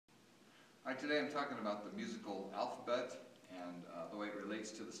Hi, today I'm talking about the musical alphabet and the way it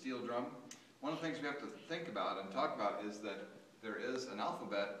relates to the steel drum. One of the things we have to think about and talk about is that there is an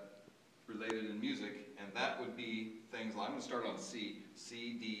alphabet related in music, and that would be things like, I'm going to start on C,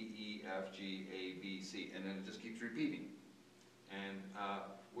 C, D, E, F, G, A, B, C, and then it just keeps repeating. And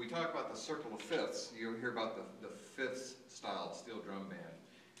we talk about the circle of fifths. You'll hear about the fifths style steel drum band.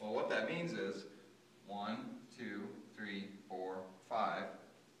 Well, what that means is 1, 2, 3, 4, 5.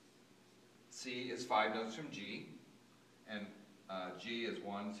 C is 5 notes from G, and G is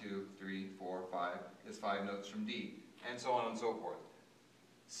 1, 2, 3, 4, 5 is 5 notes from D, and so on and so forth.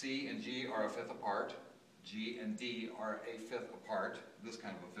 C and G are a fifth apart. G and D are a fifth apart, this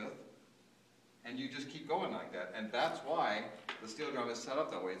kind of a fifth. And you just keep going like that, and that's why the steel drum is set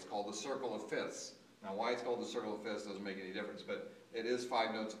up that way. It's called the circle of fifths. Now, why it's called the circle of fifths doesn't make any difference, but it is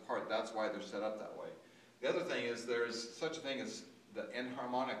 5 notes apart. That's why they're set up that way. The other thing is there's such a thing as the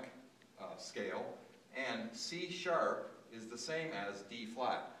enharmonic scale, and C sharp is the same as D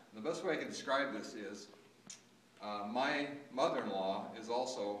flat. And the best way I can describe this is my mother-in-law is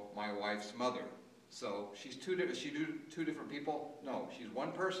also my wife's mother. So she's two different people? No, she's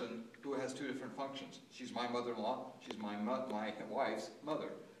one person who has two different functions. She's my mother-in-law, she's my wife's mother.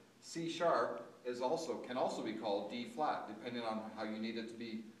 C sharp can also be called D flat, depending on how you need it to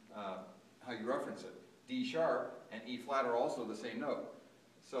be, how you reference it. D sharp and E flat are also the same note.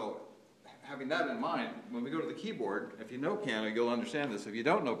 So having that in mind, when we go to the keyboard, if you know piano, you'll understand this. If you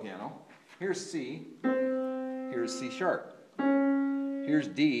don't know piano, here's C, here's C sharp, here's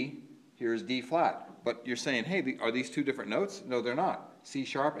D, here's D flat. But you're saying, hey, are these two different notes? No, they're not. C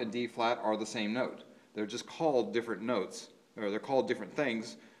sharp and D flat are the same note. They're just called different notes, or they're called different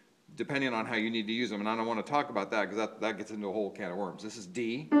things, depending on how you need to use them. And I don't want to talk about that because that gets into a whole can of worms. This is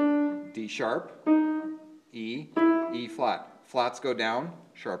D, D sharp, E, E flat. Flats go down,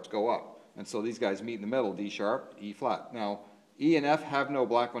 sharps go up. And so these guys meet in the middle, D sharp, E flat. Now, E and F have no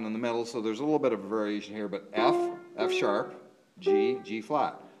black one in the middle, so there's a little bit of a variation here, but F, F sharp, G, G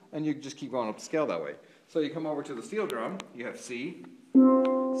flat. And you just keep going up the scale that way. So you come over to the steel drum, you have C,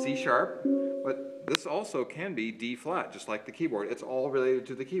 C sharp, but this also can be D flat, just like the keyboard. It's all related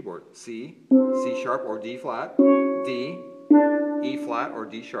to the keyboard. C, C sharp or D flat, D, E flat or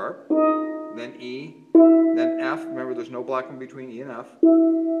D sharp, then E, then F, remember there's no black one between E and F,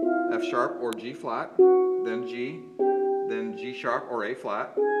 F sharp or G flat, then G, then G sharp or A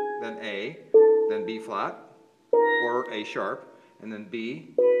flat, then A, then B flat or A sharp, and then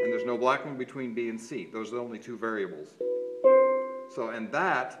B, and there's no black one between B and C. Those are the only two variables. So, and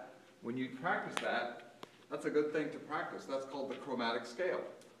that, when you practice that, that's a good thing to practice. That's called the chromatic scale.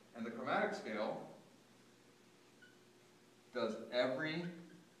 And the chromatic scale does every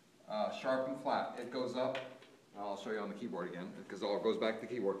sharp and flat. It goes up, I'll show you on the keyboard again, because it all goes back to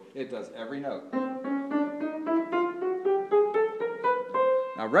the keyboard. It does every note.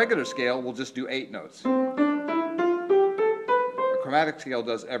 Now, regular scale will just do 8 notes. A chromatic scale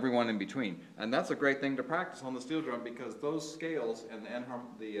does every one in between. And that's a great thing to practice on the steel drum, because those scales and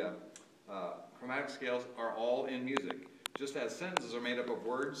the chromatic scales are all in music. Just as sentences are made up of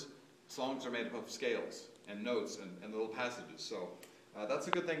words, songs are made up of scales and notes and little passages. So that's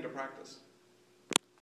a good thing to practice.